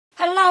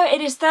Hello,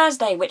 it is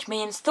Thursday, which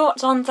means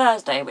Thoughts on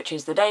Thursday, which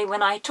is the day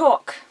when I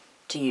talk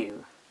to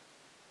you.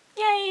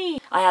 Yay!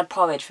 I had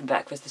porridge for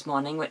breakfast this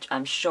morning, which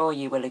I'm sure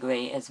you will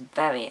agree is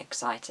very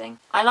exciting.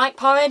 I like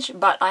porridge,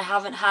 but I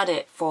haven't had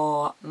it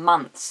for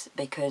months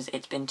because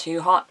it's been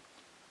too hot.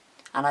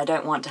 And I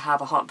don't want to have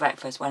a hot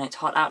breakfast when it's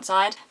hot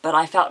outside, but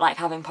I felt like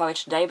having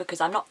porridge today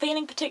because I'm not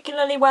feeling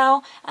particularly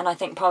well, and I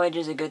think porridge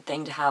is a good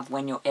thing to have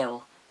when you're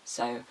ill.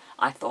 So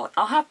I thought,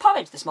 I'll have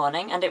porridge this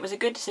morning, and it was a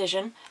good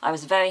decision. I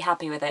was very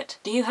happy with it.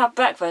 Do you have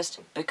breakfast?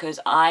 Because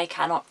I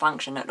cannot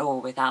function at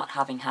all without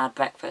having had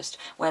breakfast.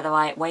 Whether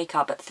I wake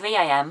up at 3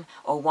 AM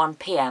or 1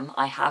 PM,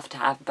 I have to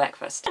have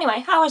breakfast.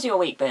 Anyway, how has your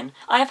week been?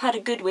 I have had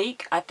a good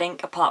week, I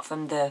think, apart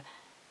from the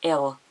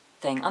ill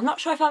thing. I'm not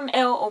sure if I'm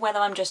ill or whether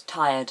I'm just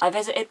tired. I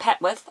visited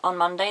Petworth on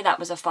Monday, that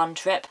was a fun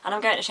trip, and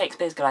I'm going to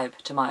Shakespeare's Globe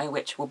tomorrow,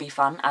 which will be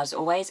fun as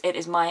always. It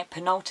is my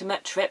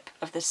penultimate trip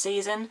of the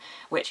season,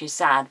 which is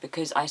sad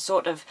because I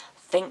sort of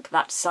think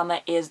that summer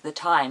is the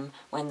time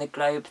when the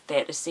Globe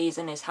theatre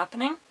season is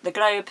happening. The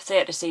Globe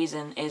theatre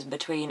season is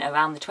between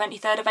around the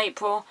 23rd of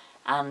April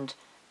and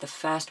the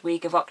first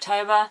week of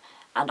October,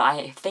 and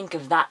I think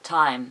of that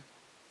time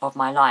of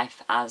my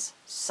life as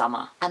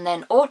summer. And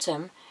then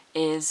autumn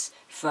is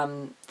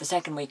from the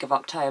second week of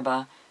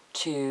October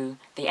to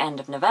the end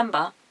of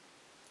November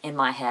in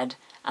my head,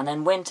 and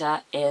then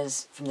winter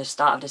is from the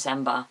start of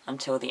December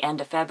until the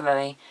end of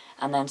February,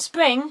 and then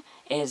spring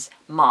is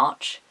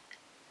March,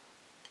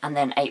 and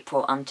then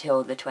April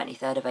until the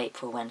 23rd of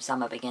April when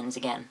summer begins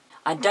again.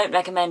 I don't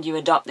recommend you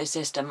adopt this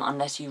system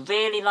unless you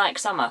really like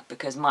summer,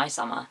 because my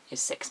summer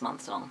is 6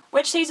 months long.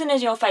 Which season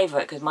is your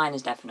favourite? Because mine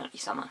is definitely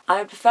summer. I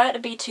would prefer it to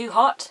be too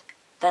hot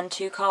than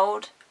too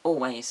cold.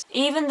 Always.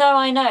 Even though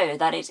I know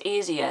that it's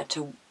easier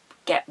to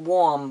get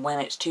warm when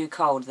it's too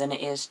cold than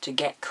it is to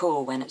get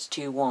cool when it's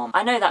too warm.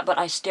 I know that, but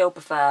I still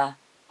prefer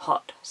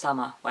hot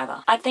summer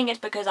weather. I think it's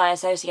because I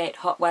associate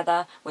hot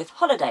weather with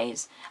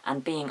holidays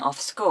and being off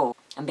school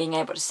and being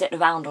able to sit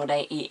around all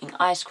day eating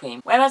ice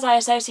cream, whereas I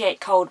associate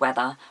cold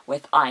weather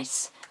with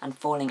ice and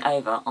falling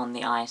over on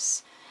the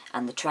ice,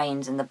 and the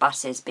trains and the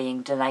buses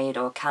being delayed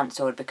or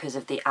cancelled because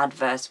of the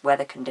adverse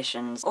weather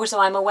conditions. Also,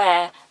 I'm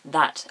aware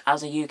that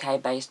as a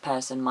UK-based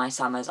person, my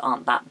summers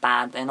aren't that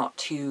bad. They're not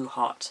too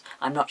hot.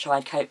 I'm not sure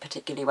I'd cope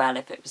particularly well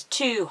if it was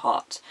too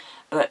hot,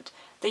 but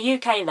the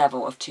UK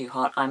level of too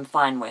hot I'm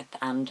fine with,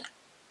 and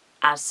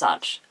as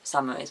such,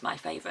 summer is my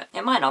favourite.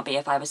 It might not be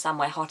if I was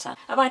somewhere hotter.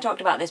 Have I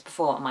talked about this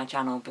before on my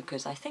channel?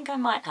 Because I think I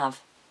might have.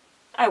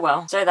 Oh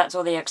well, so that's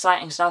all the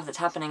exciting stuff that's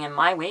happening in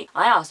my week.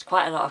 I asked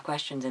quite a lot of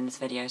questions in this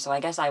video, so I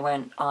guess I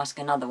won't ask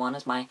another one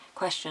as my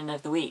question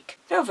of the week.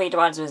 Feel free to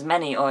answer as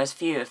many or as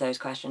few of those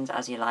questions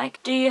as you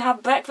like. Do you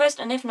have breakfast?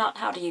 And if not,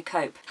 how do you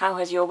cope? How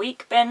has your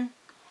week been?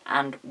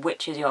 And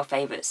which is your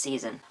favourite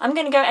season? I'm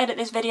going to go edit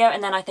this video,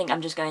 and then I think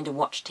I'm just going to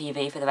watch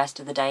TV for the rest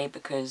of the day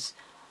because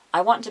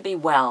I want to be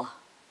well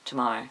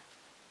tomorrow.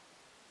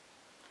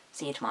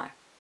 See you tomorrow.